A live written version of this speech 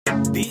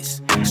bitch.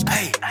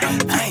 Hey,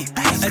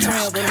 turn me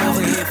up with them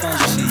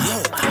headphones and shit.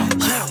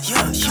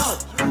 Yo,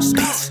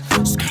 bitch.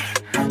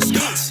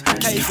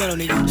 How you feel,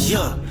 nigga?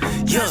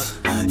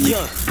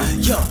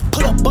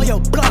 Pull up on your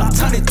block,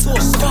 turn it to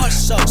a star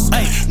show.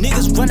 Ay,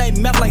 niggas run they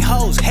mouth like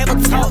hoes, have a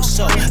talk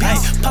show. Ay,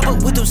 pop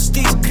up with them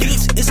sticks,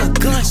 bitch, it's a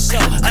gun show.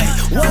 Ay,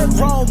 one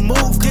wrong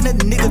move, then a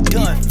nigga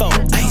done for.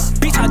 Ay,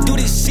 bitch, I do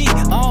this shit,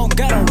 I don't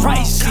gotta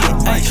write shit.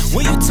 Ay,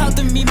 when you talk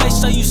to me, make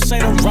sure you say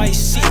the right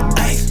shit.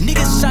 Ay,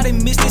 niggas shot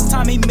and missed, this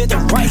time he meant the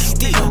right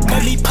stick.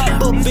 Made me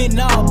pop up in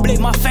all black,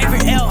 my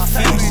favorite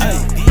outfit. Ay,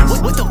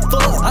 what the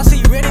fuck? I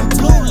see red and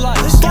blue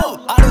lights.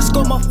 I done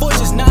scored my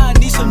fortunes, now I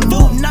need some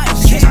new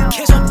nights.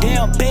 Catch them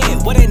down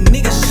bad, where that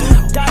nigga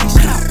shoot dice.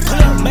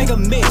 Pull up, make a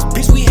mess,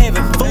 bitch, we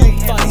having food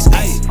fights.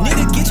 Ay,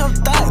 nigga, get your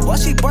thigh, why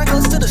she bring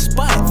us to the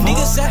spot?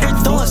 Niggas out here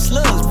throwing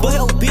slugs, but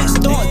hell bitch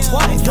throwing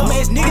twice. Dumb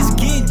ass niggas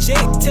getting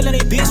jacked, telling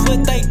they bitch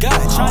what they got.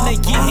 Tryna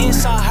get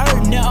inside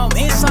her, now I'm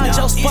inside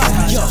your spot.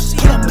 Yo,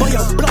 pull up on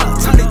your block,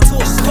 turn it